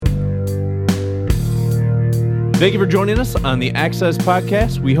Thank you for joining us on the Access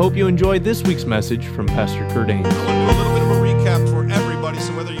Podcast. We hope you enjoyed this week's message from Pastor Curt. I want to do a little bit of a recap for everybody.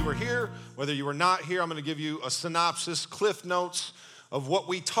 So whether you were here, whether you were not here, I'm going to give you a synopsis, cliff notes of what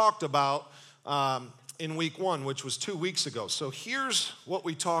we talked about in week one, which was 2 weeks ago. So here's what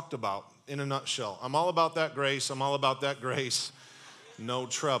we talked about in a nutshell. I'm all about that grace. I'm all about that grace. No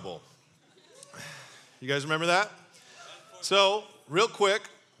trouble. You guys remember that? So real quick,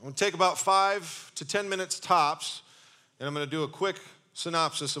 I'm going to take about 5 to 10 minutes tops, and I'm going to do a quick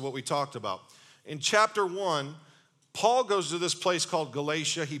synopsis of what we talked about. In chapter 1, Paul goes to this place called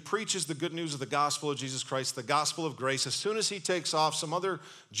Galatia. He preaches the good news of the gospel of Jesus Christ, the gospel of grace. As soon as he takes off, some other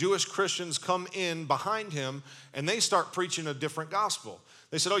Jewish Christians come in behind him, and they start preaching a different gospel.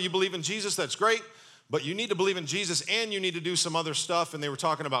 They said, oh, you believe in Jesus? That's great, but you need to believe in Jesus, and you need to do some other stuff. And they were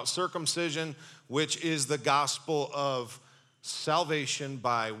talking about circumcision, which is the gospel of salvation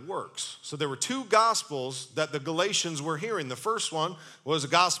by works. So there were two gospels that the Galatians were hearing. The first one was a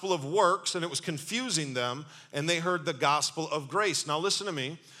gospel of works, and it was confusing them, and they heard the gospel of grace. Now listen to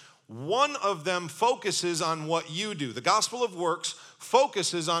me. One of them focuses on what you do. The gospel of works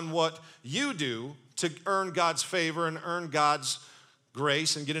focuses on what you do to earn God's favor and earn God's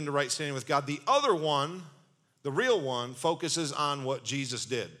grace and get into right standing with God. The other one, the real one, focuses on what Jesus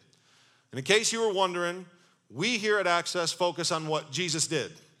did. And in case you were wondering, we here at Access focus on what Jesus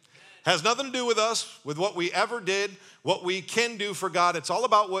did. Has nothing to do with us, with what we ever did, what we can do for God. It's all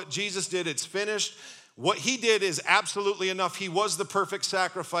about what Jesus did. It's finished. What he did is absolutely enough. He was the perfect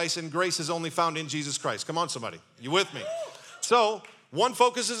sacrifice, and grace is only found in Jesus Christ. Come on, somebody. You with me? So one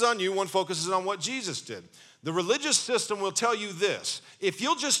focuses on you, one focuses on what Jesus did. The religious system will tell you this: if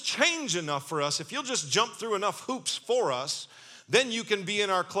you'll just change enough for us, if you'll just jump through enough hoops for us, then you can be in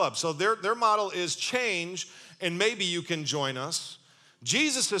our club. So their model is change, and maybe you can join us.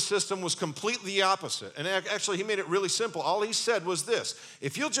 Jesus' system was completely the opposite. And actually, he made it really simple. All he said was this: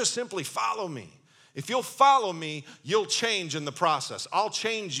 if you'll just simply follow me, if you'll follow me, you'll change in the process. I'll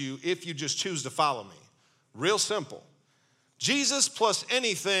change you if you just choose to follow me. Real simple. Jesus plus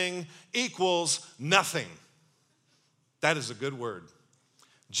anything equals nothing. That is a good word.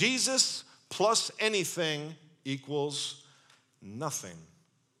 Jesus plus anything equals nothing.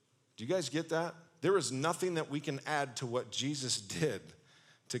 Do you guys get that? There is nothing that we can add to what Jesus did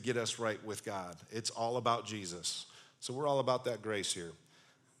to get us right with God. It's all about Jesus. So we're all about that grace here.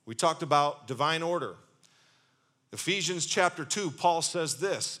 We talked about divine order. Ephesians chapter 2, Paul says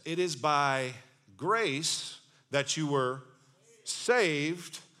this: it is by grace that you were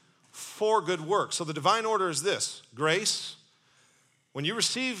saved for good works. So the divine order is this: grace. When you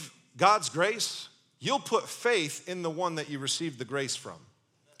receive God's grace, you'll put faith in the one that you received the grace from,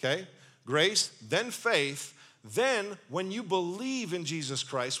 okay? Grace, then faith. Then when you believe in Jesus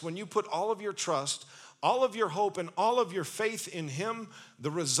Christ, when you put all of your trust, all of your hope, and all of your faith in him,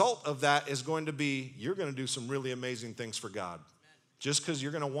 the result of that is going to be you're going to do some really amazing things for God. Just because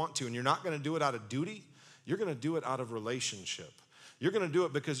you're going to want to, and you're not going to do it out of duty. You're going to do it out of relationship. You're going to do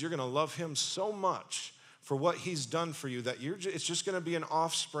it because you're going to love him so much for what he's done for you that it's just going to be an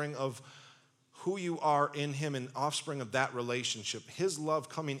offspring of who you are in him, and offspring of that relationship, his love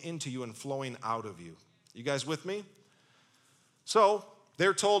coming into you and flowing out of you. You guys with me? So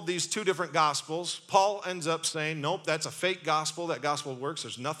they're told these two different gospels. Paul ends up saying, nope, that's a fake gospel. That gospel works.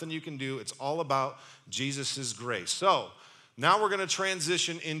 There's nothing you can do. It's all about Jesus' grace. So now we're going to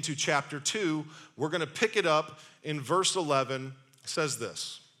transition into chapter 2. We're going to pick it up in verse 11. It says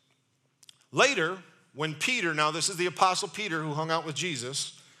this: later, when Peter, now this is the apostle Peter who hung out with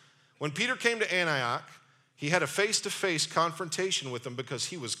Jesus, when Peter came to Antioch, he had a face-to-face confrontation with him because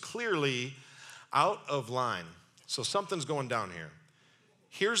he was clearly out of line. So something's going down here.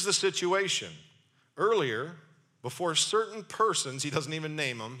 Here's the situation. Earlier, before certain persons, he doesn't even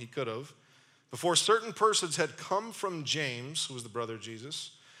name them, he could have, before certain persons had come from James, who was the brother of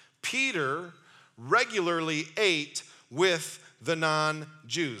Jesus, Peter regularly ate with the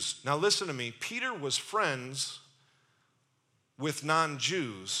non-Jews. Now listen to me. Peter was friends with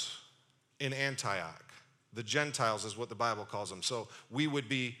non-Jews in Antioch. The Gentiles is what the Bible calls them. So we would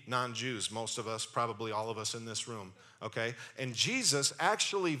be non-Jews, most of us, probably all of us in this room, okay? And Jesus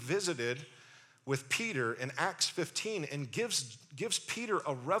actually visited with Peter in Acts 15 and gives Peter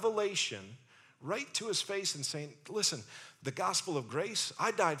a revelation right to his face and saying, listen, the gospel of grace, I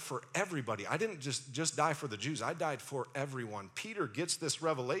died for everybody. I didn't just die for the Jews. I died for everyone. Peter gets this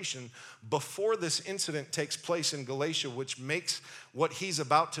revelation before this incident takes place in Galatia, which makes what he's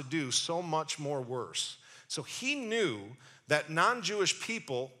about to do so much more worse. So he knew that non-Jewish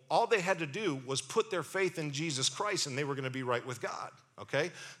people, all they had to do was put their faith in Jesus Christ and they were going to be right with God,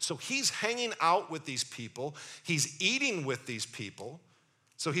 okay? So he's hanging out with these people. He's eating with these people.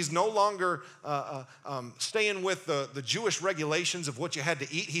 So he's no longer staying with the Jewish regulations of what you had to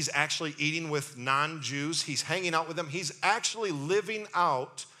eat. He's actually eating with non-Jews. He's hanging out with them. He's actually living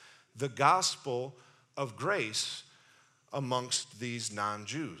out the gospel of grace amongst these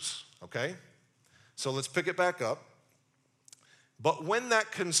non-Jews, okay? So let's pick it back up. But when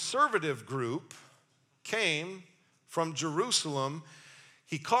that conservative group came from Jerusalem,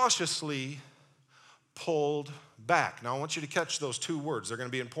 he cautiously pulled back. Now, I want you to catch those two words. They're going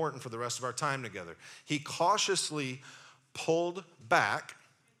to be important for the rest of our time together. He cautiously pulled back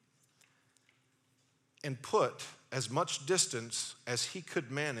and put as much distance as he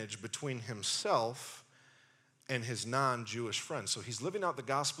could manage between himself and his non-Jewish friends. So he's living out the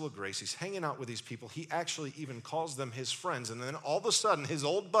gospel of grace. He's hanging out with these people. He actually even calls them his friends. And then all of a sudden, his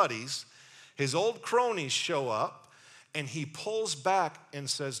old buddies, his old cronies show up, and he pulls back and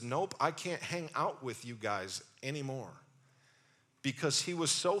says, nope, I can't hang out with you guys anymore. Because he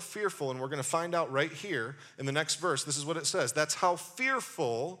was so fearful, and we're going to find out right here in the next verse. This is what it says. That's how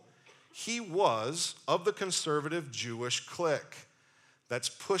fearful he was of the conservative Jewish clique that's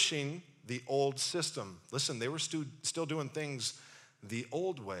pushing the old system. Listen, they were still doing things the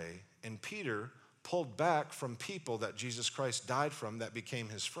old way, and Peter pulled back from people that Jesus Christ died from that became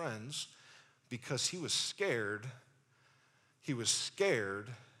his friends because he was scared. He was scared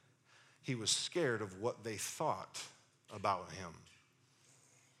of what they thought about him.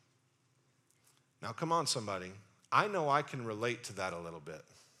 Now, come on, somebody. I know I can relate to that a little bit.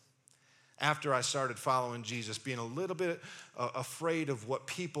 After I started following Jesus, being a little bit afraid of what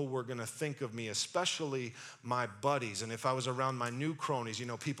people were going to think of me, especially my buddies. And if I was around my new cronies, you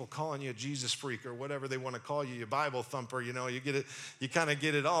know, people calling you a Jesus freak or whatever they want to call you, your Bible thumper, you know, you get it, you kind of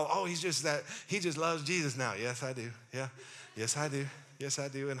get it all. Oh, he just loves Jesus now. Yes, I do. Yeah. Yes, I do. Yes, I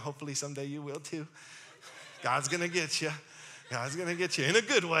do. And hopefully someday you will too. God's going to get you. God's going to get you in a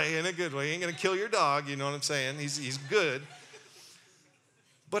good way, in a good way. He ain't going to kill your dog, you know what I'm saying? He's good.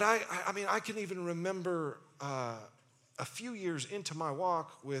 But I mean, I can even remember a few years into my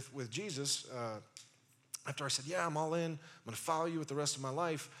walk with Jesus, after I said, yeah, I'm all in, I'm going to follow you with the rest of my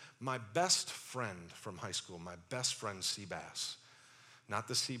life, my best friend from high school, my best friend, Seabass, not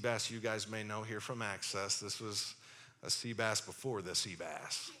the Seabass you guys may know here from Access. This was a Seabass before the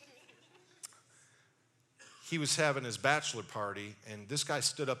Seabass. He was having his bachelor party, and this guy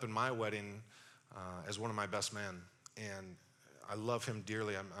stood up in my wedding as one of my best men, and I love him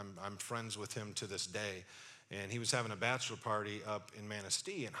dearly. I'm friends with him to this day. And he was having a bachelor party up in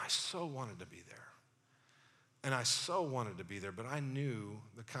Manistee, and I so wanted to be there. And I so wanted to be there, but I knew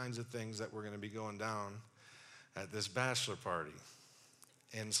the kinds of things that were going to be going down at this bachelor party.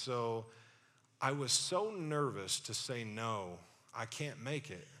 And so I was so nervous to say, no, I can't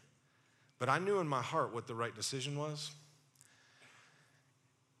make it. But I knew in my heart what the right decision was.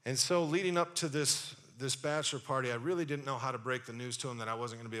 And so leading up to this bachelor party, I really didn't know how to break the news to him that I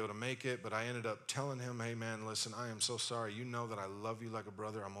wasn't going to be able to make it, but I ended up telling him, hey man, listen, I am so sorry. You know that I love you like a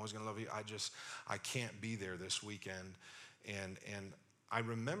brother. I'm always going to love you. I can't be there this weekend. And I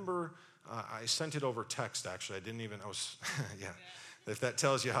remember I sent it over text, actually. Yeah. If that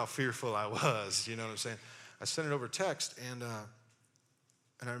tells you how fearful I was, you know what I'm saying? I sent it over text, and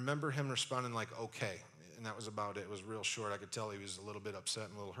I remember him responding like, okay. And that was about it. It was real short. I could tell he was a little bit upset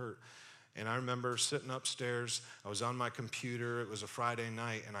and a little hurt. And I remember sitting upstairs. I was on my computer. It was a Friday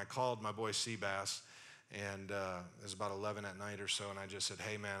night, and I called my boy Seabass, and it was about 11 at night or so, and I just said,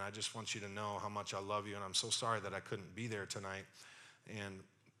 hey, man, I just want you to know how much I love you, and I'm so sorry that I couldn't be there tonight. And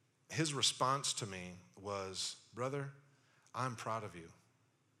his response to me was, brother, I'm proud of you.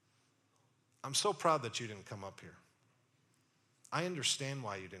 I'm so proud that you didn't come up here. I understand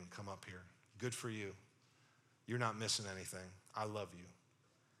why you didn't come up here. Good for you. You're not missing anything. I love you.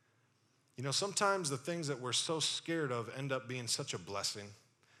 You know, sometimes the things that we're so scared of end up being such a blessing.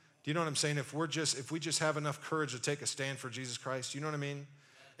 Do you know what I'm saying? If we just have enough courage to take a stand for Jesus Christ, you know what I mean?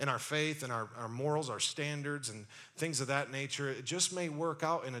 And our faith and our morals, our standards and things of that nature, it just may work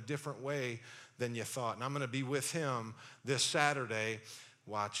out in a different way than you thought. And I'm going to be with him this Saturday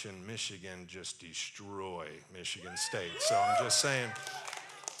watching Michigan just destroy Michigan State. So I'm just saying.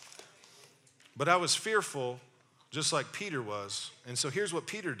 But I was fearful, just like Peter was. And so here's what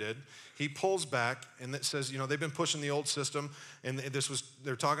Peter did. He pulls back, and it says, you know, they've been pushing the old system, and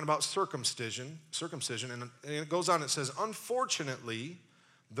they're talking about circumcision, and it goes on, it says, unfortunately,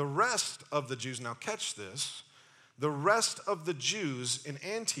 the rest of the Jews, now catch this, the rest of the Jews in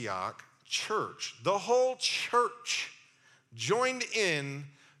Antioch church, the whole church joined in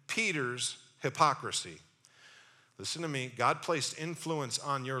Peter's hypocrisy. Listen to me. God placed influence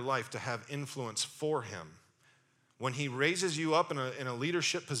on your life to have influence for him. When he raises you up in a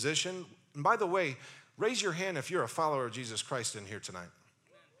leadership position, and by the way, raise your hand if you're a follower of Jesus Christ in here tonight.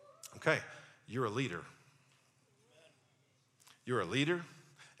 Okay, you're a leader. You're a leader,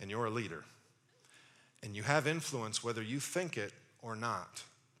 and you're a leader. And you have influence whether you think it or not.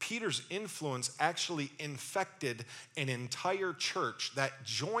 Peter's influence actually infected an entire church that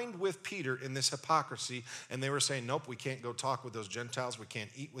joined with Peter in this hypocrisy, and they were saying, nope, we can't go talk with those Gentiles, we can't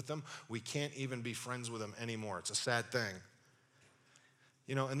eat with them, we can't even be friends with them anymore. It's a sad thing.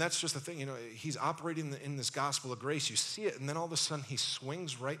 And that's just the thing, he's operating in this gospel of grace. You see it, and then all of a sudden he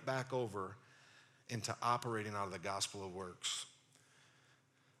swings right back over into operating out of the gospel of works.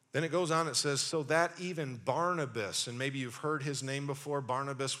 Then it goes on, it says, so that even Barnabas, and maybe you've heard his name before,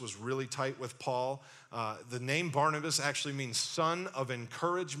 Barnabas was really tight with Paul. The name Barnabas actually means son of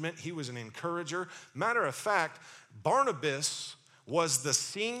encouragement. He was an encourager. Matter of fact, Barnabas was the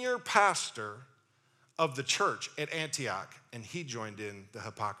senior pastor of the church at Antioch, and he joined in the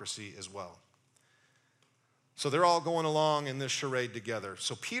hypocrisy as well. So they're all going along in this charade together.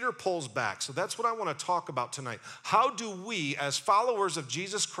 So Peter pulls back. So that's what I want to talk about tonight. How do we, as followers of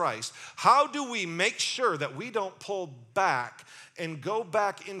Jesus Christ, how do we make sure that we don't pull back and go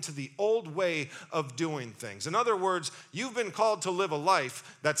back into the old way of doing things? In other words, you've been called to live a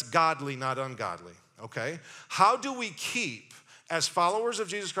life that's godly, not ungodly, okay? How do we keep, as followers of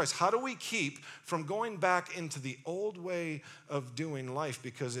Jesus Christ, how do we keep from going back into the old way of doing life?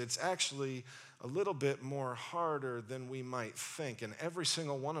 Because it's actually a little bit more harder than we might think. And every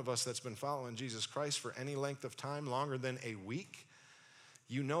single one of us that's been following Jesus Christ for any length of time, longer than a week,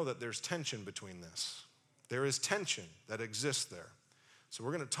 you know that there's tension between this. There is tension that exists there. So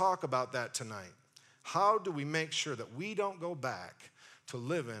we're going to talk about that tonight. How do we make sure that we don't go back to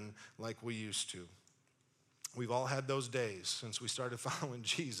living like we used to? We've all had those days since we started following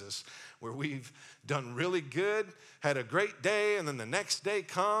Jesus where we've done really good, had a great day, and then the next day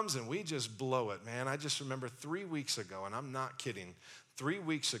comes and we just blow it, man. I just remember 3 weeks ago, and I'm not kidding, 3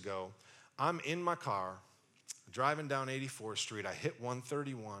 weeks ago, I'm in my car, driving down 84th Street. I hit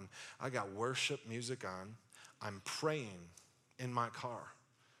 131. I got worship music on. I'm praying in my car.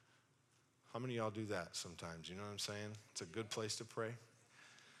 How many of y'all do that sometimes? You know what I'm saying? It's a good place to pray.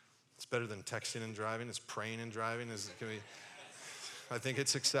 It's better than texting and driving. It's praying and driving. I think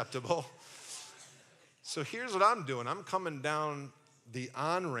it's acceptable. So here's what I'm doing. I'm coming down the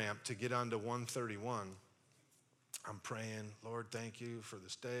on-ramp to get onto 131. I'm praying, Lord, thank you for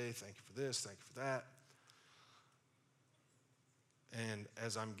this day. Thank you for this. Thank you for that. And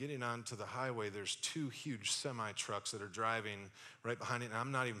as I'm getting onto the highway, there's two huge semi-trucks that are driving right behind it. And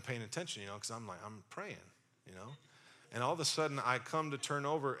I'm not even paying attention, because I'm praying, And all of a sudden, I come to turn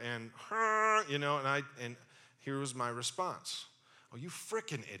over and, and here was my response. Oh, you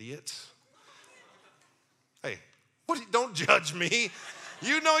frickin' idiots. Hey, don't judge me.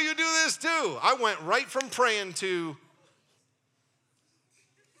 You know you do this too. I went right from praying to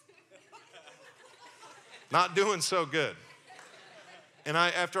not doing so good. And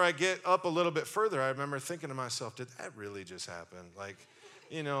after I get up a little bit further, I remember thinking to myself, did that really just happen?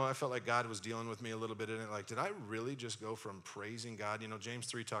 I felt like God was dealing with me a little bit in it. Did I really just go from praising God? James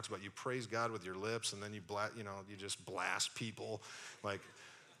 3 talks about you praise God with your lips, and then you just blast people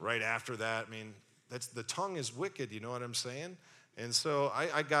right after that. The tongue is wicked, you know what I'm saying? And so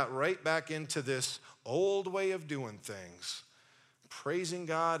I got right back into this old way of doing things, praising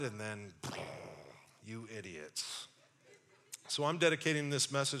God, and then, you idiots. So I'm dedicating this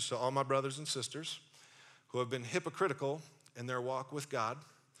message to all my brothers and sisters who have been hypocritical in their walk with God,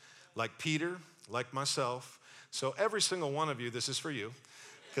 like Peter, like myself. So every single one of you, this is for you,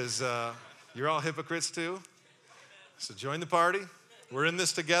 because you're all hypocrites too. So join the party. We're in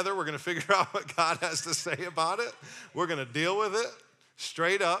this together. We're going to figure out what God has to say about it. We're going to deal with it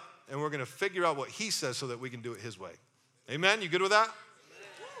straight up, and we're going to figure out what he says so that we can do it his way. Amen? You good with that?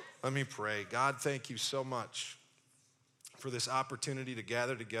 Let me pray. God, thank you so much for this opportunity to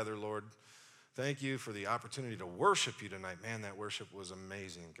gather together, Lord. Thank you for the opportunity to worship you tonight. Man, that worship was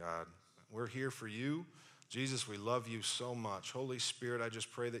amazing, God. We're here for you. Jesus, we love you so much. Holy Spirit, I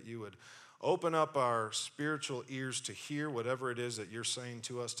just pray that you would open up our spiritual ears to hear whatever it is that you're saying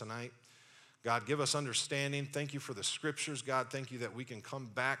to us tonight. God, give us understanding. Thank you for the scriptures, God. Thank you that we can come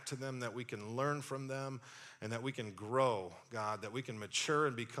back to them, that we can learn from them, and that we can grow, God, that we can mature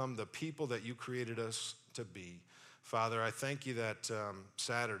and become the people that you created us to be. Father, I thank you that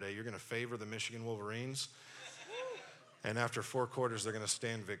Saturday you're going to favor the Michigan Wolverines. And after 4 quarters, they're going to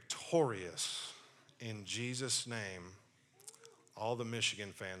stand victorious in Jesus' name. All the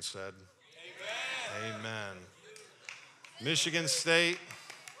Michigan fans said, amen. Amen. Michigan State.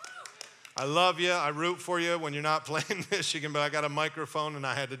 I love you. I root for you when you're not playing Michigan, but I got a microphone and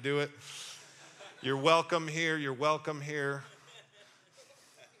I had to do it. You're welcome here. You're welcome here.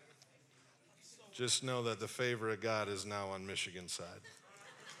 Just know that the favor of God is now on Michigan's side.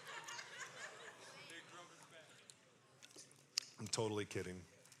 I'm totally kidding.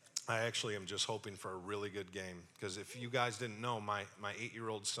 I actually am just hoping for a really good game, because if you guys didn't know, my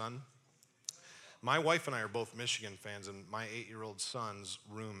 8-year-old son, my wife and I are both Michigan fans, and my 8-year-old son's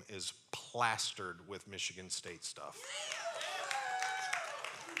room is plastered with Michigan State stuff.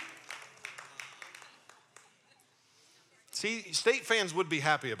 See, State fans would be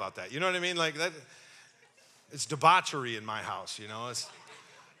happy about that. You know what I mean? Like that, it's debauchery in my house, you know?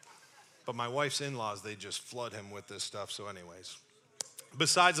 But my wife's in-laws, they just flood him with this stuff. So anyways,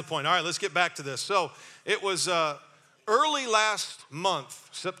 besides the point. All right, let's get back to this. So it was early last month,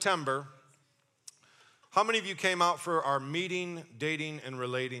 September. How many of you came out for our meeting, dating, and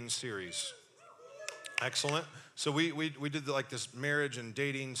relating series? Excellent. So we did like this marriage and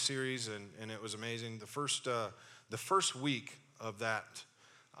dating series, and it was amazing. The first week of that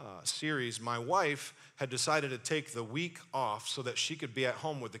series, my wife had decided to take the week off so that she could be at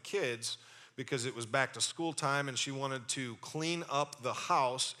home with the kids, because it was back to school time, and she wanted to clean up the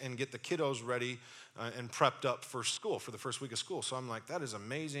house and get the kiddos ready and prepped up for school, for the first week of school. So I'm like, that is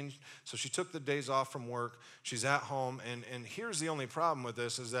amazing. So she took the days off from work. She's at home. And here's the only problem with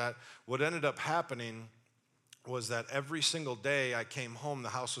this, is that what ended up happening was that every single day I came home, the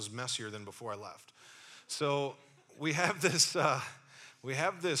house was messier than before I left. So we have this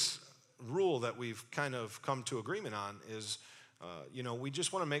rule that we've kind of come to agreement on is, we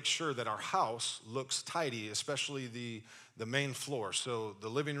just want to make sure that our house looks tidy, especially the main floor. So the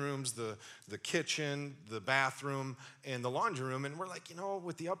living rooms, the kitchen, the bathroom, and the laundry room. And we're like,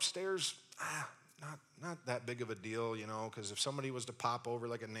 with the upstairs, not that big of a deal, because if somebody was to pop over,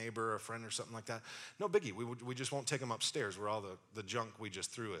 like a neighbor or a friend or something like that, no biggie. We just won't take them upstairs where all the junk we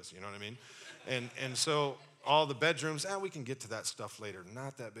just threw is, you know what I mean? And so all the bedrooms, we can get to that stuff later.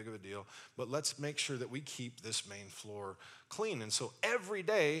 Not that big of a deal, but let's make sure that we keep this main floor clean. And so every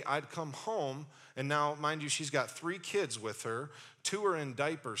day I'd come home, and now, mind you, she's got 3 kids with her. 2 are in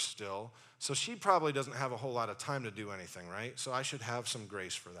diapers still, so she probably doesn't have a whole lot of time to do anything, right? So I should have some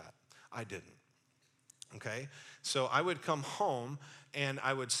grace for that. I didn't, okay? So I would come home, and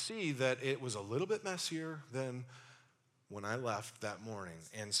I would see that it was a little bit messier than when I left that morning.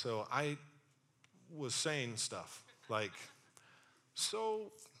 And so I was saying stuff like,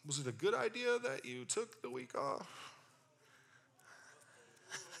 so was it a good idea that you took the week off?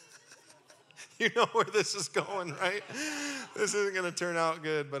 You know where this is going, right? This isn't going to turn out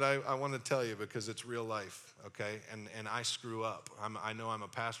good, but I want to tell you because it's real life, okay? And I screw up. I know I'm a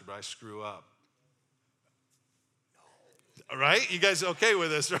pastor, but I screw up. All right? You guys okay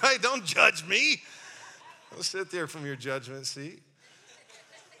with this, right? Don't judge me. Don't sit there from your judgment seat.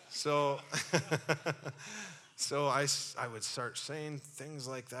 So I would start saying things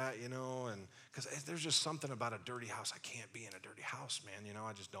like that, and because there's just something about a dirty house. I can't be in a dirty house, man.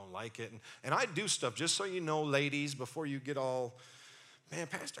 I just don't like it. And I do stuff, just so you know, ladies, before you get all, man,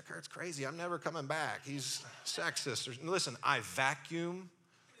 Pastor Curt's crazy. I'm never coming back. He's sexist. Listen, I vacuum,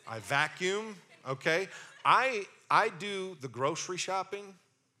 okay? I do the grocery shopping,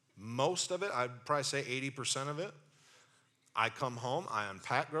 most of it. I'd probably say 80% of it. I come home, I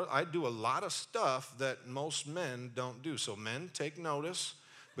unpack, I do a lot of stuff that most men don't do. So men, take notice,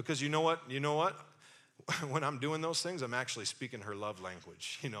 because you know what? When I'm doing those things, I'm actually speaking her love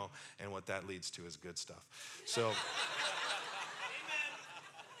language, and what that leads to is good stuff. So,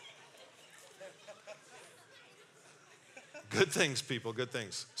 good things, people, good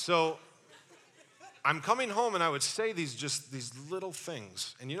things. So, I'm coming home, and I would say these little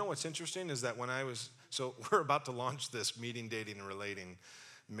things. And you know what's interesting is that so we're about to launch this meeting, dating, and relating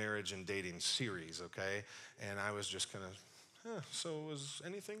marriage and dating series, okay? And I was just kind of, so is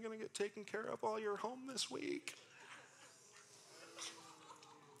anything going to get taken care of while you're home this week?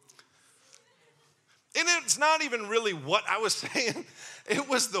 And it's not even really what I was saying. It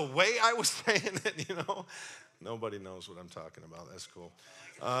was the way I was saying it, Nobody knows what I'm talking about. That's cool.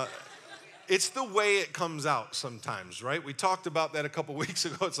 It's the way it comes out sometimes, right? We talked about that a couple weeks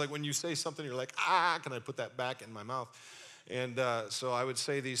ago. It's like when you say something, you're like, can I put that back in my mouth? And so I would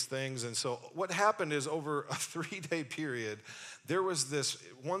say these things. And so what happened is, over a 3-day period, there was this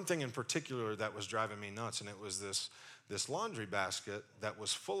one thing in particular that was driving me nuts. And it was this laundry basket that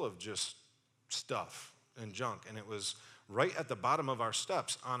was full of just stuff and junk. And it was right at the bottom of our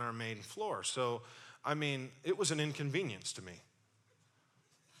steps on our main floor. So, it was an inconvenience to me.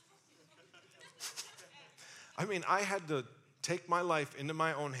 I mean, I had to take my life into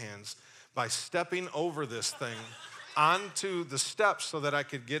my own hands by stepping over this thing onto the steps so that I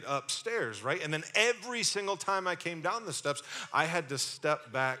could get upstairs, right? And then every single time I came down the steps, I had to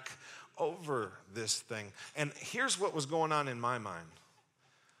step back over this thing. And here's what was going on in my mind.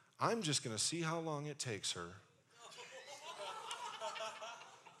 I'm just going to see how long it takes her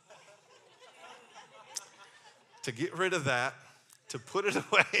to get rid of that, to put it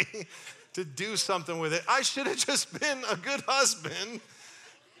away, to do something with it. I should have just been a good husband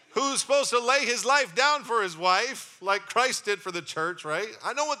who's supposed to lay his life down for his wife like Christ did for the church, right?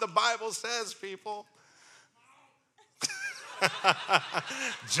 I know what the Bible says, people.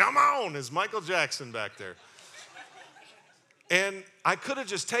 Jump on, is Michael Jackson back there. And I could have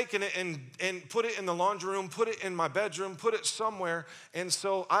just taken it and put it in the laundry room, put it in my bedroom, put it somewhere. And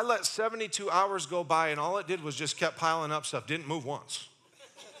so I let 72 hours go by, and all it did was just kept piling up stuff. Didn't move once.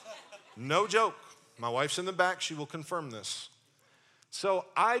 No joke. My wife's in the back. She will confirm this. So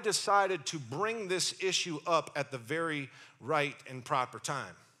I decided to bring this issue up at the very right and proper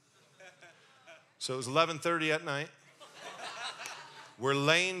time. So it was 11:30 at night. We're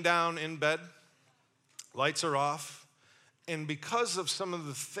laying down in bed. Lights are off. And because of some of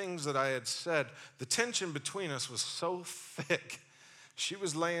the things that I had said, the tension between us was so thick. She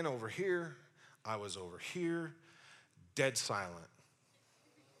was laying over here. I was over here. Dead silent.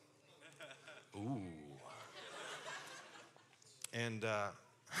 Ooh. And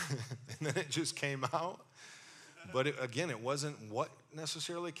then it just came out. But it wasn't what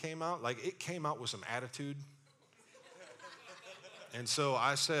necessarily came out. Like, it came out with some attitude. And so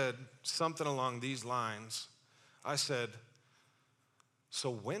I said something along these lines. I said, so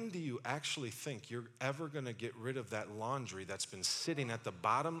when do you actually think you're ever going to get rid of that laundry that's been sitting at the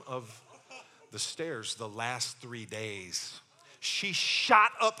bottom of the stairs the last 3 days? She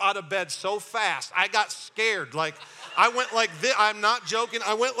shot up out of bed so fast, I got scared. Like, I went like this. I'm not joking.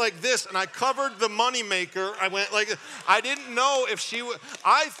 I went like this, and I covered the moneymaker. I went like, I didn't know if she would.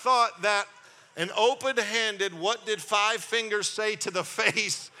 I thought that an open-handed, what did 5 fingers say to the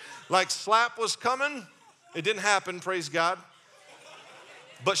face, like slap was coming. It didn't happen, praise God.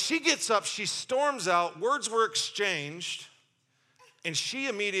 But she gets up, she storms out, words were exchanged, and she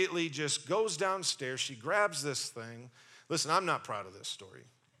immediately just goes downstairs. She grabs this thing. Listen, I'm not proud of this story.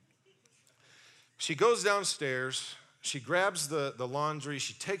 She goes downstairs, she grabs the laundry,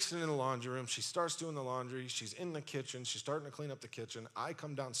 she takes it in the laundry room, she starts doing the laundry, she's in the kitchen, she's starting to clean up the kitchen. I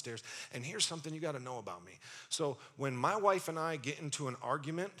come downstairs, and here's something you got to know about me. So when my wife and I get into an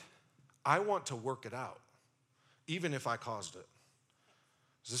argument, I want to work it out, even if I caused it.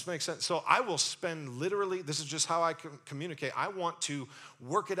 Does this make sense? So I will spend literally, this is just how I can communicate. I want to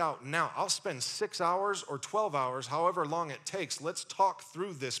work it out now. I'll spend 6 hours or 12 hours, however long it takes. Let's talk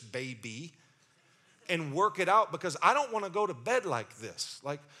through this, baby, and work it out, because I don't want to go to bed like this.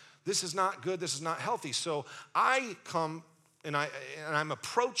 Like, this is not good. This is not healthy. So I come and I'm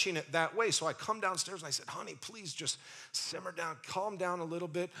approaching it that way. So I come downstairs and I said, honey, please just simmer down, calm down a little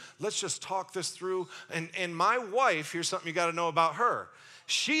bit. Let's just talk this through. And my wife, here's something you got to know about her.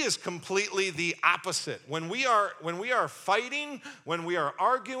 She is completely the opposite. When we are fighting, when we are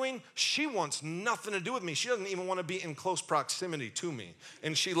arguing, she wants nothing to do with me. She doesn't even want to be in close proximity to me.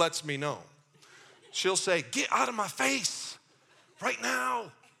 And she lets me know. She'll say, get out of my face right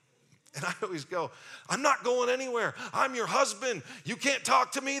now. And I always go, I'm not going anywhere. I'm your husband. You can't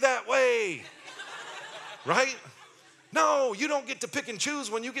talk to me that way. Right? No, you don't get to pick and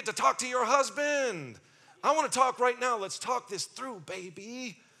choose when you get to talk to your husband. I want to talk right now. Let's talk this through,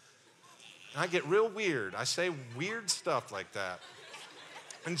 baby. And I get real weird. I say weird stuff like that.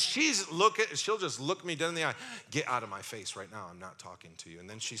 And she'll just look me dead in the eye. Get out of my face right now. I'm not talking to you. And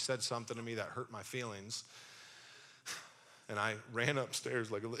then she said something to me that hurt my feelings. And I ran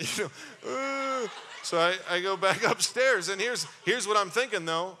upstairs like so I go back upstairs. And here's what I'm thinking,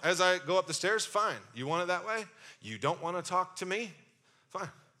 though. As I go up the stairs, fine. You want it that way? You don't want to talk to me? Fine.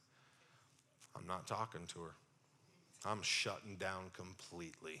 I'm not talking to her. I'm shutting down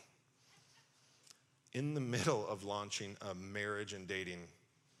completely. In the middle of launching a marriage and dating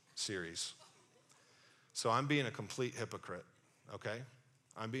series. So I'm being a complete hypocrite, okay?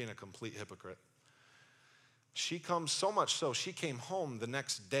 I'm being a complete hypocrite. She comes, so much so, she came home the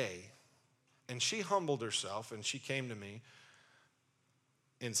next day, and she humbled herself, and she came to me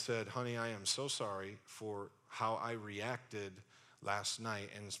and said, honey, I am so sorry for how I reacted last night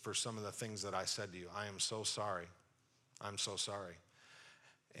and for some of the things that I said to you. I am so sorry. I'm so sorry.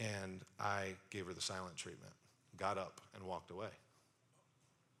 And I gave her the silent treatment, got up and walked away.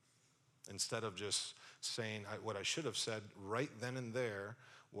 Instead of just saying, what I should have said right then and there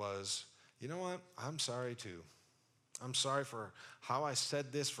was, you know what? I'm sorry too. I'm sorry for how I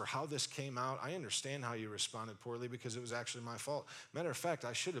said this, for how this came out. I understand how you responded poorly because it was actually my fault. Matter of fact,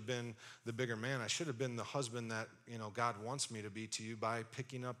 I should have been the bigger man. I should have been the husband that, God wants me to be to you by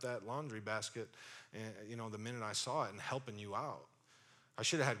picking up that laundry basket, the minute I saw it and helping you out. I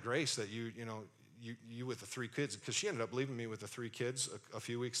should have had grace that you with the 3 kids, because she ended up leaving me with the 3 kids a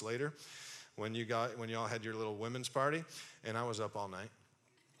few weeks later when you all had your little women's party, and I was up all night.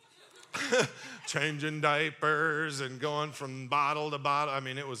 Changing diapers and going from bottle to bottle. I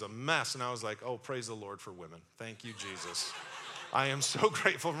mean, it was a mess. And I was like, oh, praise the Lord for women. Thank you, Jesus. I am so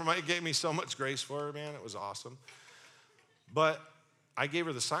grateful for it gave me so much grace for her, man. It was awesome. But I gave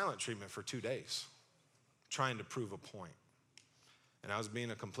her the silent treatment for 2 days, trying to prove a point. And I was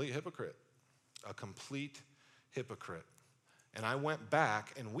being a complete hypocrite. And I went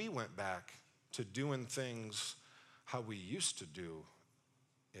back, and we went back to doing things how we used to do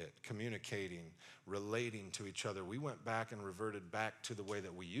it, communicating, relating to each other. We went back and reverted back to the way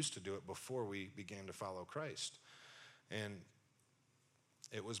that we used to do it before we began to follow Christ. And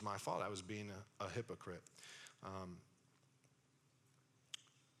it was my fault. I was being a hypocrite.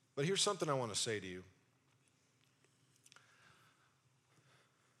 But here's something I want to say to you.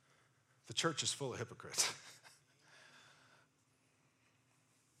 The church is full of hypocrites.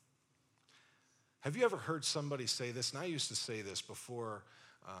 Have you ever heard somebody say this? And I used to say this before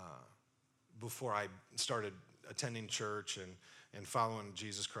I started attending church and following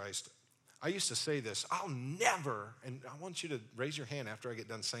Jesus Christ. I used to say this, I'll never, and I want you to raise your hand after I get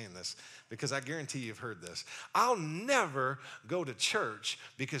done saying this, because I guarantee you've heard this. I'll never go to church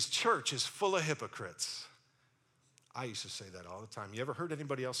because church is full of hypocrites. I used to say that all the time. You ever heard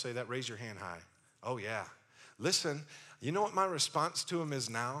anybody else say that? Raise your hand high. Oh, yeah. Listen, you know what my response to them is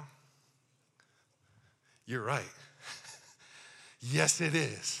now? You're right. Yes, it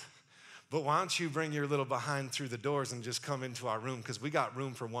is. But why don't you bring your little behind through the doors and just come into our room, because we got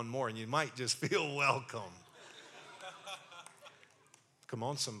room for one more and you might just feel welcome. Come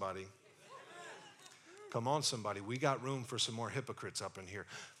on, somebody. Come on, somebody. We got room for some more hypocrites up in here.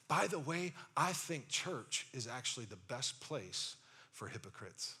 By the way, I think church is actually the best place for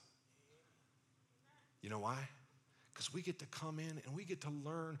hypocrites. You know why? Because we get to come in and we get to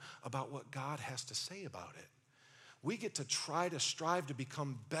learn about what God has to say about it. We get to try to strive to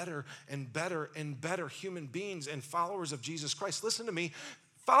become better and better and better human beings and followers of Jesus Christ. Listen to me.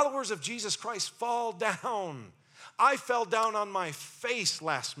 Followers of Jesus Christ fall down. I fell down on my face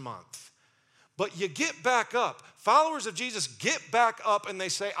last month. But you get back up. Followers of Jesus get back up and they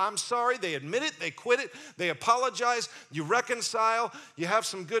say, I'm sorry. They admit it. They quit it. They apologize. You reconcile. You have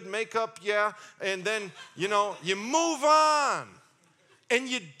some good makeup, yeah. And then, you move on. And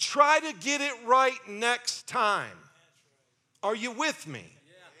you try to get it right next time. Are you with me?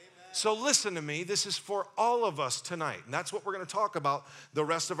 So listen to me. This is for all of us tonight. And that's what we're going to talk about the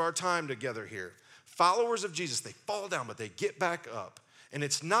rest of our time together here. Followers of Jesus, they fall down, but they get back up. And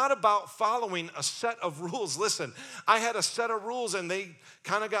it's not about following a set of rules. Listen, I had a set of rules and they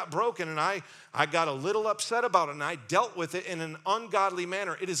kind of got broken, and I got a little upset about it, and I dealt with it in an ungodly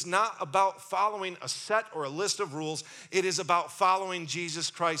manner. It is not about following a set or a list of rules. It is about following Jesus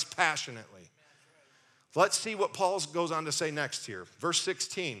Christ passionately. Let's see what Paul goes on to say next here. Verse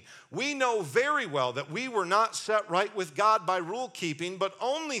 16, we know very well that we were not set right with God by rule keeping, but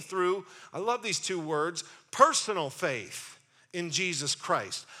only through, I love these 2 words, personal faith in Jesus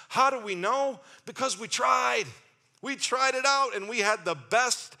Christ. How do we know? Because we tried. We tried it out, and we had the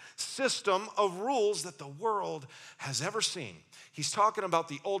best system of rules that the world has ever seen. He's talking about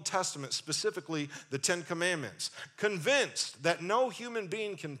the Old Testament, specifically the 10 Commandments. Convinced that no human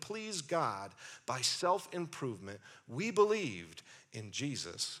being can please God by self-improvement, we believed in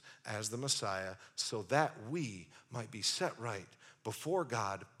Jesus as the Messiah so that we might be set right before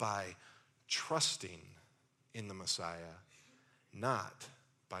God by trusting in the Messiah, not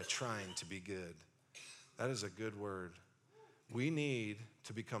by trying to be good. That is a good word. We need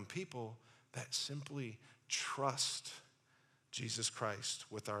to become people that simply trust Jesus Christ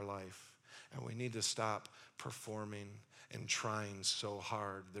with our life. And we need to stop performing and trying so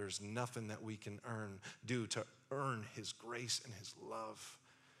hard. There's nothing that we can do to earn his grace and his love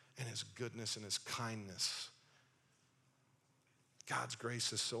and his goodness and his kindness. God's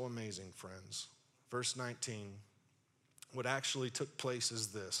grace is so amazing, friends. Verse 19, what actually took place is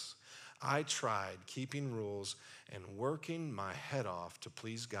this. I tried keeping rules and working my head off to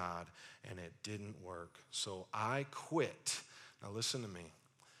please God, and it didn't work. So I quit. Now listen to me.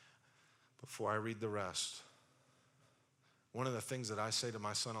 Before I read the rest, One of the things that I say to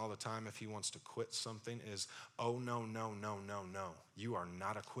my son all the time if he wants to quit something is, oh, no, no, no, no, no. You are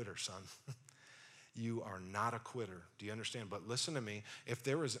not a quitter, son. You are not a quitter. Do you understand? But listen to me. If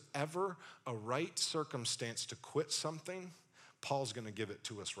there is ever a right circumstance to quit something, Paul's going to give it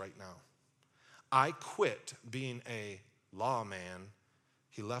to us right now. I quit being a lawman.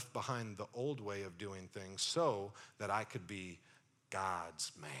 He left behind the old way of doing things so that I could be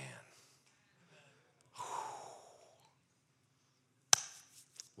God's man.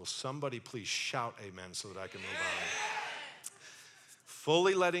 Will somebody please shout amen so that I can move on?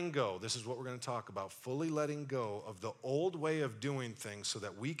 Fully letting go. This is what we're going to talk about. Fully letting go of the old way of doing things so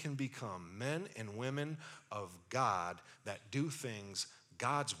that we can become men and women of God that do things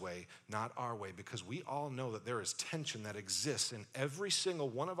God's way, not our way, because we all know that there is tension that exists in every single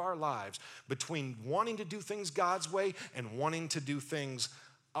one of our lives between wanting to do things God's way and wanting to do things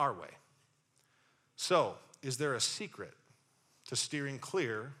our way. So, is there a secret to steering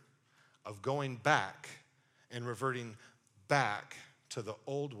clear of going back and reverting back to the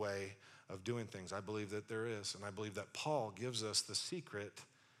old way of doing things? I believe that there is, and I believe that Paul gives us the secret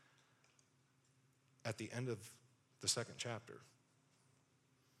at the end of the second chapter.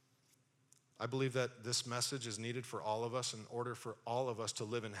 I believe that this message is needed for all of us in order for all of us to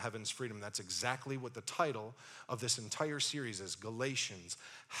live in heaven's freedom. That's exactly what the title of this entire series is, Galatians,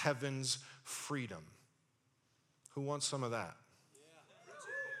 Heaven's Freedom. Who wants some of that?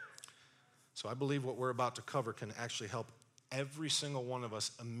 So I believe what we're about to cover can actually help every single one of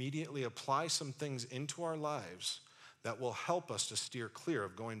us immediately apply some things into our lives that will help us to steer clear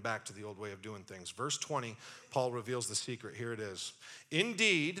of going back to the old way of doing things. Verse 20, Paul reveals the secret. Here it is.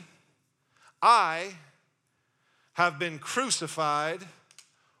 Indeed, I have been crucified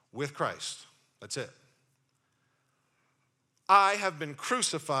with Christ. That's it. I have been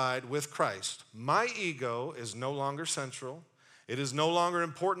crucified with Christ. My ego is no longer central. It is no longer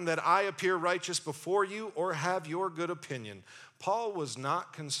important that I appear righteous before you or have your good opinion. Paul was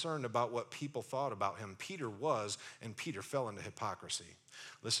not concerned about what people thought about him. Peter was, and Peter fell into hypocrisy.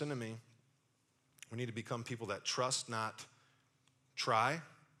 Listen to me. We need to become people that trust, not try.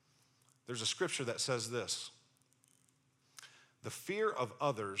 There's a scripture that says this: the fear of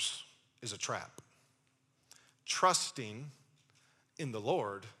others is a trap. Trusting in the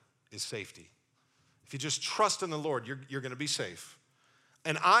Lord is safety. If you just trust in the Lord, you're going to be safe.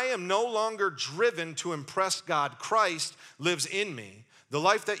 And I am no longer driven to impress God. Christ lives in me. The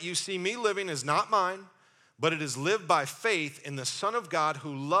life that you see me living is not mine, but it is lived by faith in the Son of God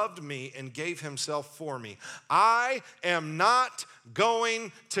who loved me and gave himself for me. I am not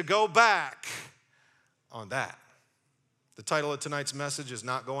going to go back on that. The title of tonight's message is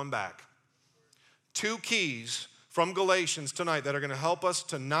Not Going Back. 2 keys from Galatians tonight that are going to help us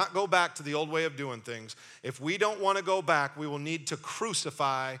to not go back to the old way of doing things. If we don't want to go back, we will need to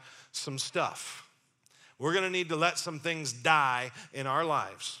crucify some stuff. We're going to need to let some things die in our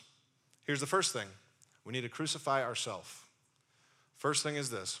lives. Here's the first thing. We need to crucify ourselves. First thing is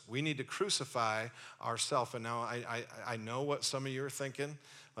this. We need to crucify ourselves. And now I know what some of you are thinking.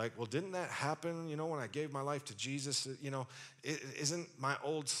 Like, well, didn't that happen, when I gave my life to Jesus? Isn't my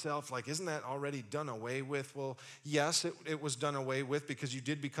old self, isn't that already done away with? Well, yes, it was done away with because you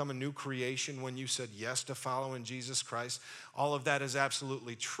did become a new creation when you said yes to following Jesus Christ. All of that is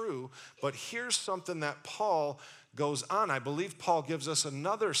absolutely true. But here's something that Paul goes on. I believe Paul gives us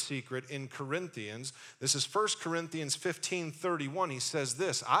another secret in Corinthians. This is 1 Corinthians 15:31. He says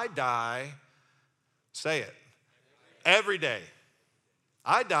this: I die, say it, every day.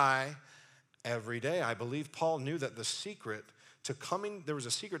 I die every day. I believe Paul knew that there was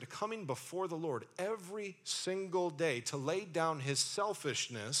a secret to coming before the Lord every single day, to lay down his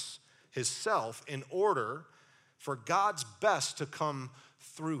selfishness, his self, in order for God's best to come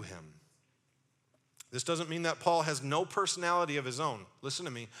through him. This doesn't mean that Paul has no personality of his own. Listen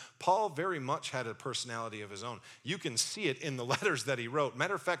to me. Paul very much had a personality of his own. You can see it in the letters that he wrote.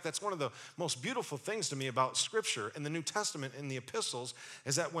 Matter of fact, that's one of the most beautiful things to me about Scripture in the New Testament, in the epistles,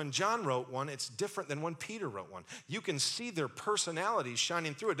 is that when John wrote one, it's different than when Peter wrote one. You can see their personalities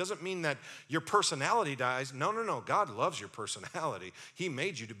shining through. It doesn't mean that your personality dies. No. God loves your personality. He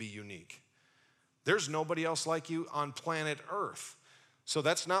made you to be unique. There's nobody else like you on planet Earth. So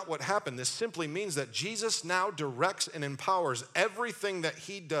that's not what happened. This simply means that Jesus now directs and empowers everything that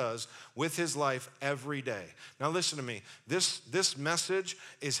he does with his life every day. Now listen to me. This message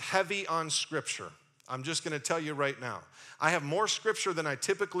is heavy on Scripture. I'm just going to tell you right now. I have more Scripture than I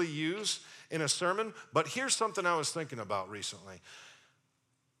typically use in a sermon, but here's something I was thinking about recently.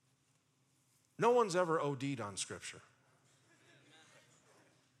 No one's ever OD'd on Scripture.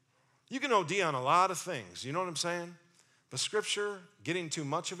 You can OD on a lot of things, you know what I'm saying? But Scripture, getting too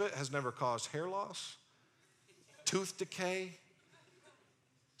much of it, has never caused hair loss, tooth decay.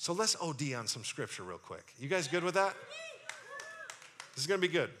 So let's OD on some Scripture real quick. You guys good with that? This is going to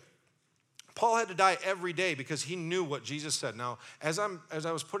be good. Paul had to die every day because he knew what Jesus said. Now, as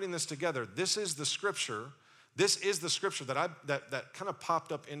I was putting this together, this is the Scripture. This is the Scripture that kind of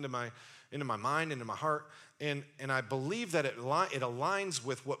popped up into my mind, into my heart, and I believe that it aligns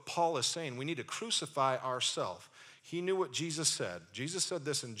with what Paul is saying. We need to crucify ourselves. He knew what Jesus said. Jesus said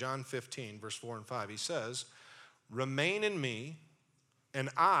this in John 15, verse 4 and 5. He says, "Remain in me, and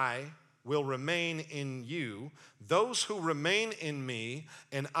I will remain in you. Those who remain in me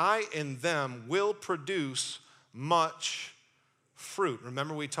and I in them will produce much fruit."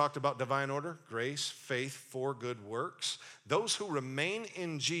 Remember we talked about divine order, grace, faith, for good works. Those who remain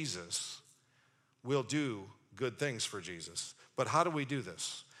in Jesus will do good things for Jesus. But how do we do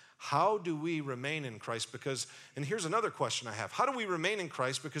this? How do we remain in Christ? Because, and here's another question I have. How do we remain in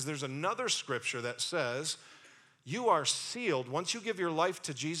Christ? Because there's another scripture that says, you are sealed. Once you give your life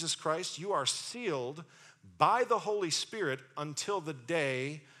to Jesus Christ, you are sealed by the Holy Spirit until the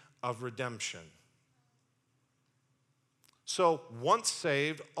day of redemption. So once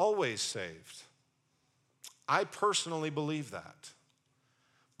saved, always saved. I personally believe that.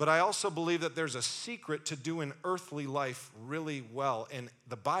 But I also believe that there's a secret to doing earthly life really well, and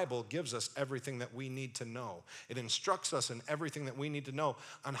the Bible gives us everything that we need to know. It instructs us in everything that we need to know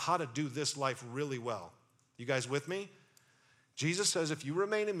on how to do this life really well. You guys with me? Jesus says, if you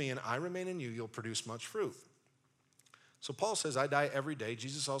remain in me and I remain in you, you'll produce much fruit. So Paul says, I die every day.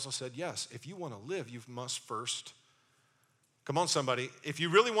 Jesus also said, yes, if you want to live, you must first, come on somebody, if you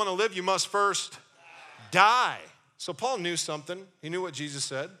really want to live, you must first die. So Paul knew something. He knew what Jesus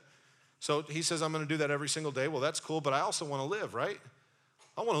said. So he says, I'm going to do that every single day. Well, that's cool, but I also want to live, right?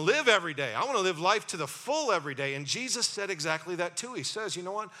 I want to live every day. I want to live life to the full every day. And Jesus said exactly that too. He says, you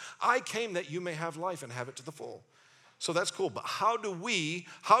know what? I came that you may have life and have it to the full. So that's cool. But how do we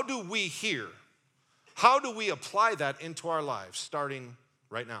hear? How do we apply that into our lives starting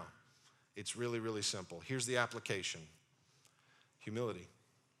right now? It's really, really simple. Here's the application. Humility.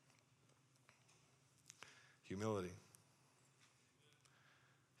 Humility.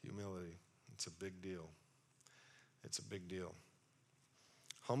 Humility. It's a big deal. It's a big deal.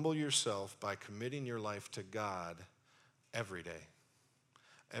 Humble yourself by committing your life to God every day.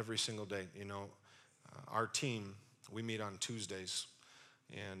 Every single day. You know, our team, we meet on Tuesdays.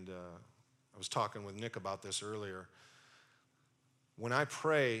 And I was talking with Nick about this earlier. When I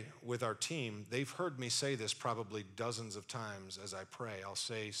pray with our team, they've heard me say this probably dozens of times as I pray. I'll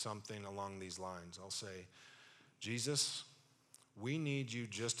say something along these lines. I'll say, Jesus, we need you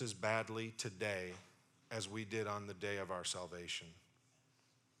just as badly today as we did on the day of our salvation.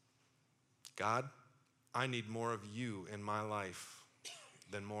 God, I need more of you in my life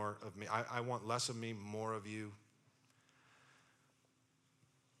than more of me. I want less of me, more of you.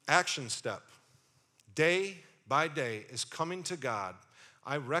 Action step. Day by day is coming to God.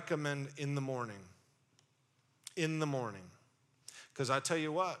 I recommend in the morning. In the morning. Because I tell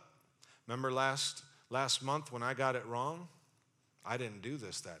you what, remember last month when I got it wrong? I didn't do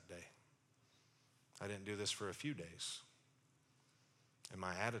this that day. I didn't do this for a few days. And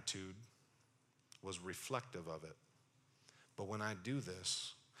my attitude was reflective of it. But when I do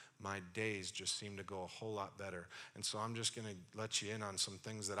this, my days just seem to go a whole lot better. And so I'm just going to let you in on some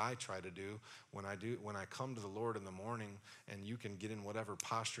things that I try to do when I come to the Lord in the morning, and you can get in whatever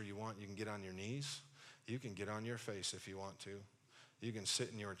posture you want. You can get on your knees. You can get on your face if you want to. You can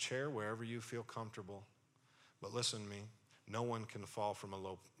sit in your chair wherever you feel comfortable. But listen to me, no one can fall from a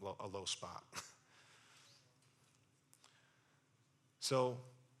low spot. So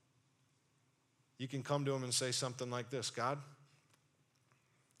you can come to him and say something like this, God,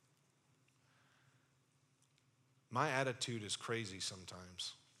 my attitude is crazy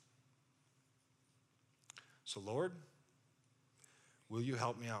sometimes. So Lord, will you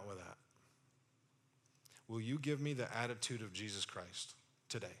help me out with that? Will you give me the attitude of Jesus Christ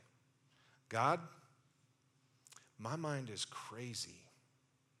today? God, my mind is crazy.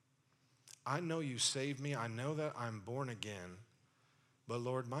 I know you saved me. I know that I'm born again. But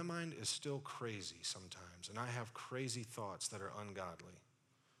Lord, my mind is still crazy sometimes, and I have crazy thoughts that are ungodly.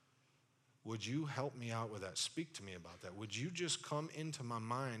 Would you help me out with that? Speak to me about that. Would you just come into my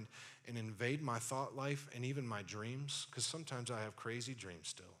mind and invade my thought life and even my dreams? Because sometimes I have crazy dreams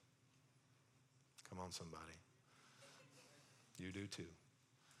still. Come on, somebody. You do too.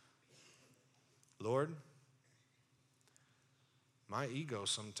 Lord, my ego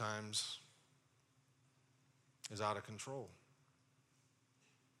sometimes is out of control.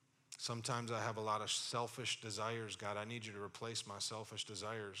 Sometimes I have a lot of selfish desires. God, I need you to replace my selfish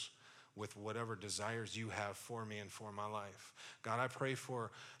desires with whatever desires you have for me and for my life. God, I pray for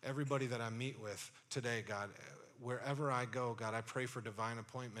everybody that I meet with today, God. Wherever I go, God, I pray for divine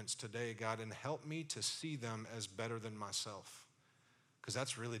appointments today, God, and help me to see them as better than myself, because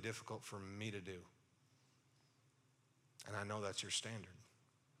that's really difficult for me to do. And I know that's your standard.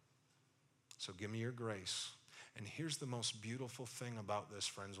 So give me your grace. And here's the most beautiful thing about this,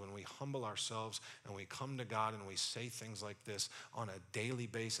 friends. When we humble ourselves and we come to God and we say things like this on a daily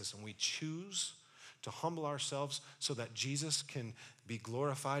basis, and we choose to humble ourselves so that Jesus can be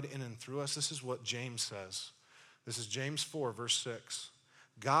glorified in and through us, this is what James says. This is James 4, verse 6.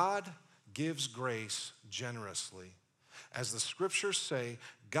 God gives grace generously. As the scriptures say,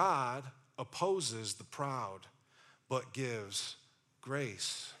 God opposes the proud, but gives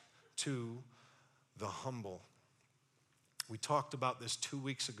grace to the humble. We talked about this 2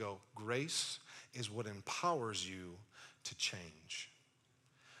 weeks ago. Grace is what empowers you to change.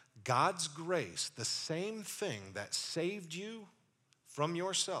 God's grace, the same thing that saved you from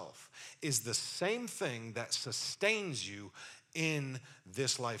yourself, is the same thing that sustains you in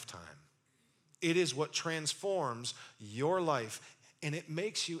this lifetime. It is what transforms your life, and it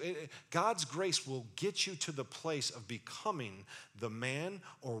makes you, God's grace will get you to the place of becoming the man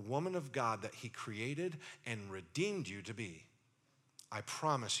or woman of God that he created and redeemed you to be. I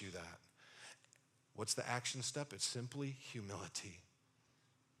promise you that. What's the action step? It's simply humility.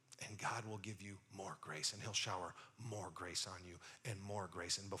 And God will give you more grace, and he'll shower more grace on you and more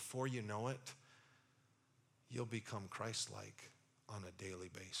grace. And before you know it, you'll become Christ-like on a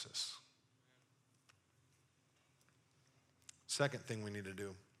daily basis. Second thing we need to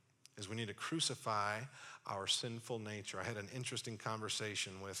do is we need to crucify our sinful nature. I had an interesting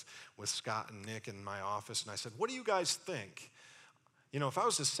conversation with Scott and Nick in my office, and I said, what do you guys think? You know, if I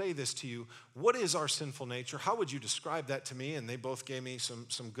was to say this to you, what is our sinful nature? How would you describe that to me? And they both gave me some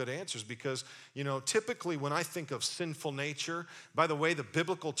good answers, because, you know, typically when I think of sinful nature, by the way, the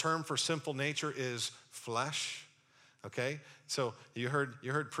biblical term for sinful nature is flesh, okay? So you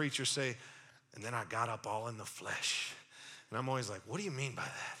heard preachers say, and then I got up all in the flesh. And I'm always like, what do you mean by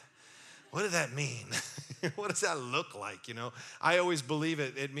that? What does that mean? What does that look like, you know? I always believe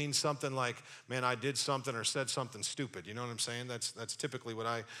it means something like, man, I did something or said something stupid. You know what I'm saying? That's typically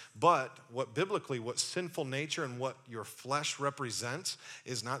but what biblically, what sinful nature and what your flesh represents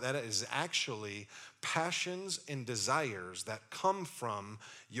is not that. It is actually passions and desires that come from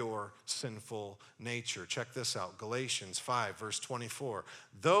your sinful nature. Check this out. Galatians 5, verse 24.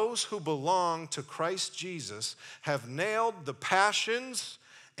 Those who belong to Christ Jesus have nailed the passions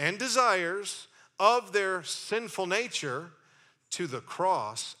and desires of their sinful nature to the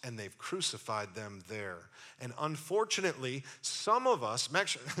cross, and they've crucified them there. And unfortunately, some of us,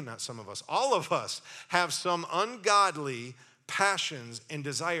 not some of us, all of us have some ungodly passions and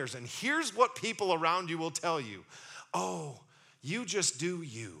desires. And here's what people around you will tell you. Oh, you just do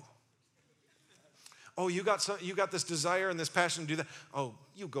you. Oh, you got this desire and this passion to do that. Oh,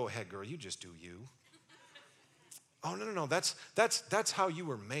 you go ahead, girl, you just do you. Oh, no. That's how you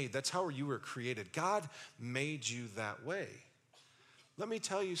were made. That's how you were created. God made you that way. Let me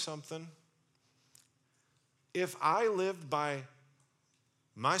tell you something. If I lived by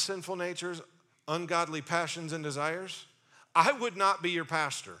my sinful nature's ungodly passions and desires, I would not be your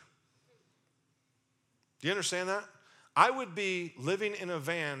pastor. Do you understand that? I would be living in a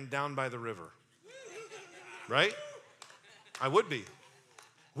van down by the river. Right? I would be.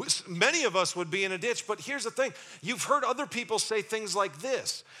 Many of us would be in a ditch, but here's the thing. You've heard other people say things like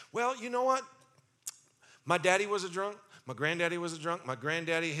this. Well, you know what? My daddy was a drunk. My granddaddy was a drunk.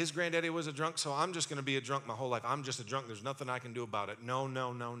 His granddaddy was a drunk, so I'm just going to be a drunk my whole life. I'm just a drunk. There's nothing I can do about it. No.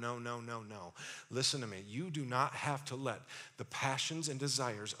 Listen to me. You do not have to let the passions and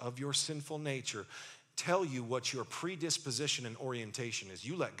desires of your sinful nature tell you what your predisposition and orientation is.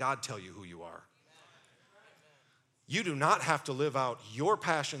 You let God tell you who you are. You do not have to live out your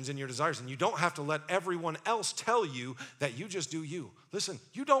passions and your desires, and you don't have to let everyone else tell you that you just do you. Listen,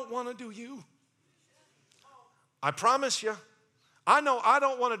 you don't want to do you. I promise you. I know I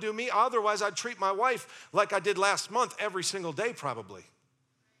don't want to do me, otherwise I'd treat my wife like I did last month every single day probably.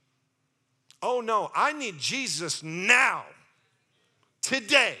 Oh no, I need Jesus now,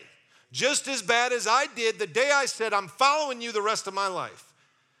 today, just as bad as I did the day I said I'm following you the rest of my life.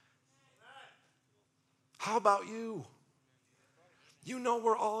 How about you? You know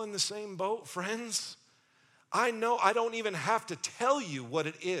we're all in the same boat, friends. I know I don't even have to tell you what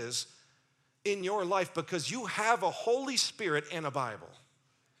it is in your life because you have a Holy Spirit and a Bible.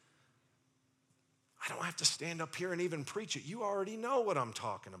 I don't have to stand up here and even preach it. You already know what I'm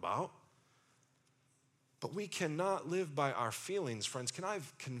talking about. But we cannot live by our feelings, friends. Can I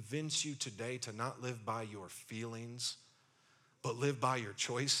convince you today to not live by your feelings, but live by your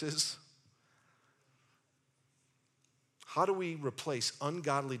choices? How do we replace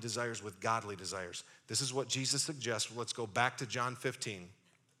ungodly desires with godly desires? This is what Jesus suggests. Let's go back to John 15.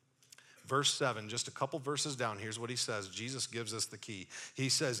 Verse 7, just a couple verses down, here's what he says. Jesus gives us the key. He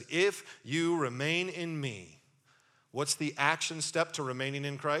says, if you remain in me, what's the action step to remaining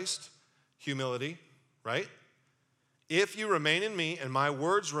in Christ? Humility, right? If you remain in me and my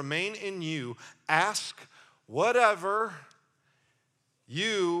words remain in you, ask whatever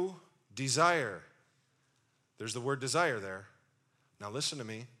you desire. There's the word desire there. Now listen to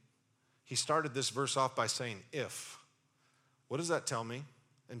me. He started this verse off by saying, if. What does that tell me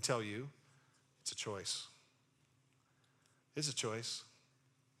and tell you? It's a choice. It's a choice.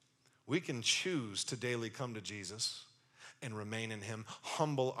 We can choose to daily come to Jesus and remain in him,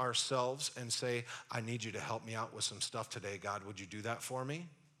 humble ourselves and say, I need you to help me out with some stuff today. God, would you do that for me?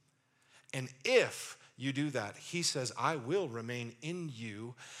 And if you do that, he says, I will remain in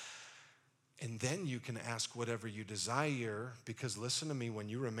you. And then you can ask whatever you desire, because listen to me, when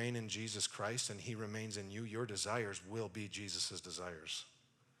you remain in Jesus Christ and he remains in you, your desires will be Jesus' desires.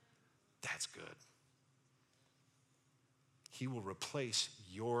 That's good. He will replace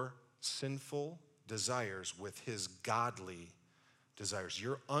your sinful desires with his godly desires,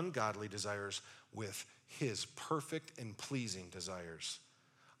 your ungodly desires with his perfect and pleasing desires.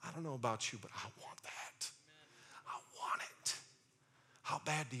 I don't know about you, but I want that. I want it. How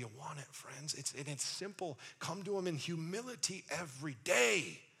bad do you want it, friends? It's simple. Come to him in humility every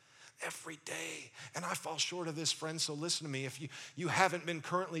day. Every day. And I fall short of this, friends, so listen to me. If you haven't been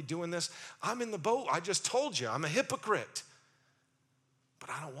currently doing this, I'm in the boat. I just told you, I'm a hypocrite. But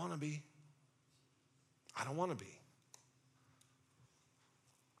I don't want to be. I don't want to be.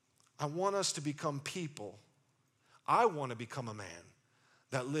 I want us to become people. I want to become a man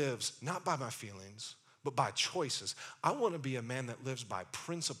that lives not by my feelings, but by choices. I want to be a man that lives by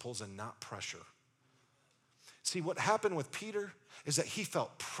principles and not pressure. See, what happened with Peter is that he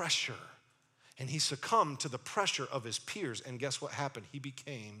felt pressure, and he succumbed to the pressure of his peers, and guess what happened? He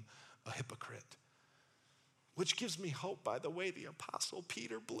became a hypocrite. Which gives me hope, by the way, the Apostle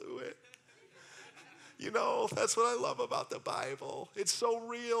Peter blew it. You know, that's what I love about the Bible. It's so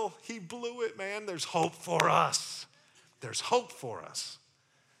real. He blew it, man. There's hope for us. There's hope for us.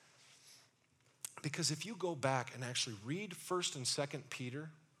 Because if you go back and actually read 1st and 2nd Peter,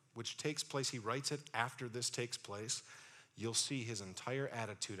 which takes place, he writes it after this takes place, you'll see his entire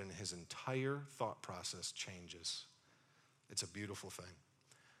attitude and his entire thought process changes. It's a beautiful thing.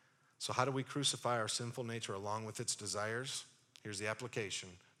 So how do we crucify our sinful nature along with its desires? Here's the application: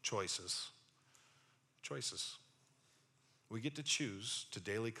 choices. Choices. We get to choose to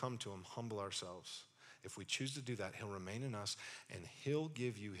daily come to him, humble ourselves. If we choose to do that, he'll remain in us and he'll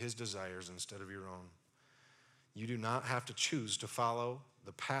give you his desires instead of your own. You do not have to choose to follow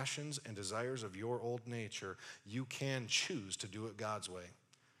the passions and desires of your old nature. You can choose to do it God's way.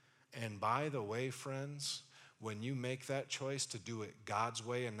 And by the way, friends, when you make that choice to do it God's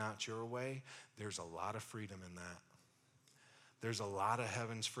way and not your way, there's a lot of freedom in that. There's a lot of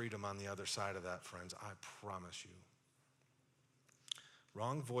heaven's freedom on the other side of that, friends. I promise you.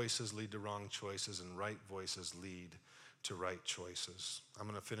 Wrong voices lead to wrong choices, and right voices lead to right choices. I'm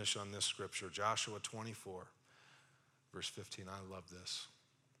going to finish on this scripture, Joshua 24, verse 15. I love this.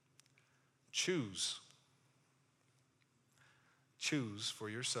 Choose for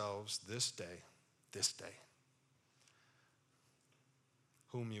yourselves this day,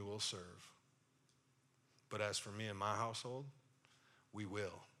 whom you will serve. But as for me and my household, we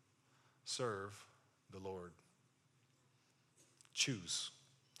will serve the Lord. Choose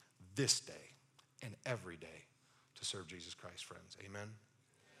this day and every day to serve Jesus Christ, friends. Amen?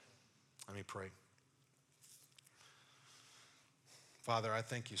 Let me pray. Father, I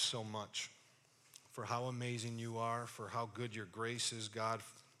thank you so much for how amazing you are, for how good your grace is, God.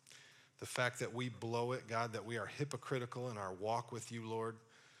 The fact that we blow it, God, that we are hypocritical in our walk with you, Lord.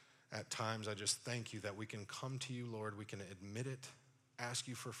 At times, I just thank you that we can come to you, Lord. We can admit it, ask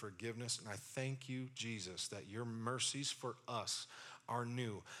you for forgiveness. And I thank you, Jesus, that your mercies for us are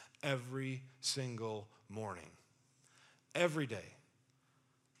new every single morning, every day.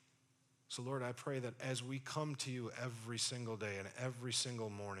 So, Lord, I pray that as we come to you every single day and every single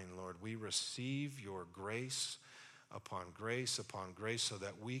morning, Lord, we receive your grace upon grace upon grace so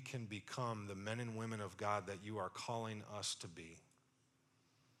that we can become the men and women of God that you are calling us to be.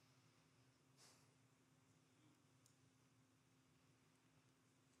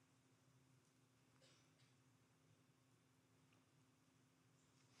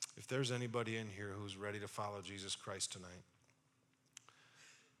 If there's anybody in here who's ready to follow Jesus Christ tonight,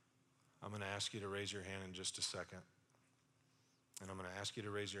 I'm going to ask you to raise your hand in just a second. And I'm going to ask you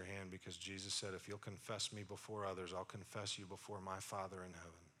to raise your hand because Jesus said, if you'll confess me before others, I'll confess you before my Father in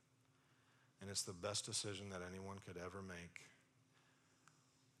heaven. And it's the best decision that anyone could ever make.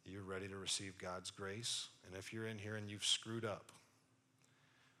 You're ready to receive God's grace. And if you're in here and you've screwed up,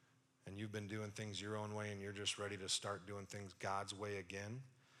 and you've been doing things your own way, and you're just ready to start doing things God's way again,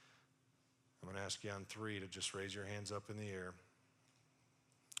 I'm going to ask you on 3 to just raise your hands up in the air.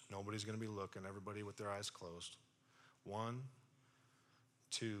 Nobody's going to be looking. Everybody with their eyes closed. 1,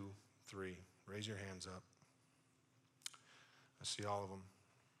 2, 3. Raise your hands up. I see all of them.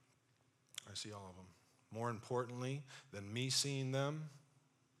 I see all of them. More importantly than me seeing them,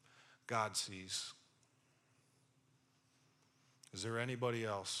 God sees. Is there anybody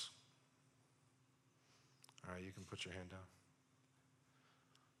else? All right, you can put your hand down.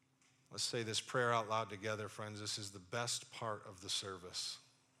 Let's say this prayer out loud together, friends. This is the best part of the service.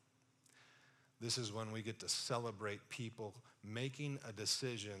 This is when we get to celebrate people making a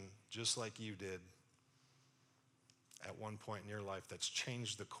decision just like you did at one point in your life that's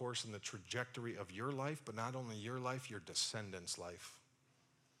changed the course and the trajectory of your life, but not only your life, your descendants' life.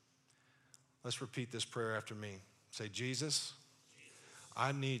 Let's repeat this prayer after me. Say, Jesus,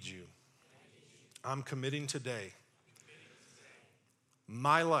 I need you. I'm committing today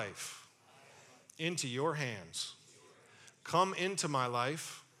my life into your hands. Come into my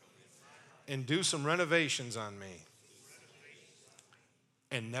life and do some renovations on me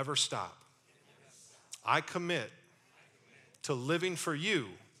and never stop. I commit to living for you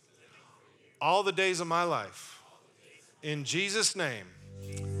all the days of my life. In Jesus' name,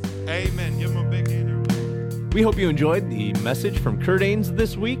 amen. Give him a big hand. We hope you enjoyed the message from Curt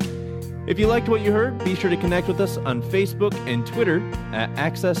this week. If you liked what you heard, be sure to connect with us on Facebook and Twitter at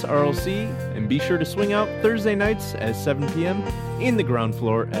Access RLC, and be sure to swing out Thursday nights at 7 p.m. in the ground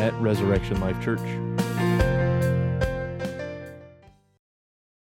floor at Resurrection Life Church.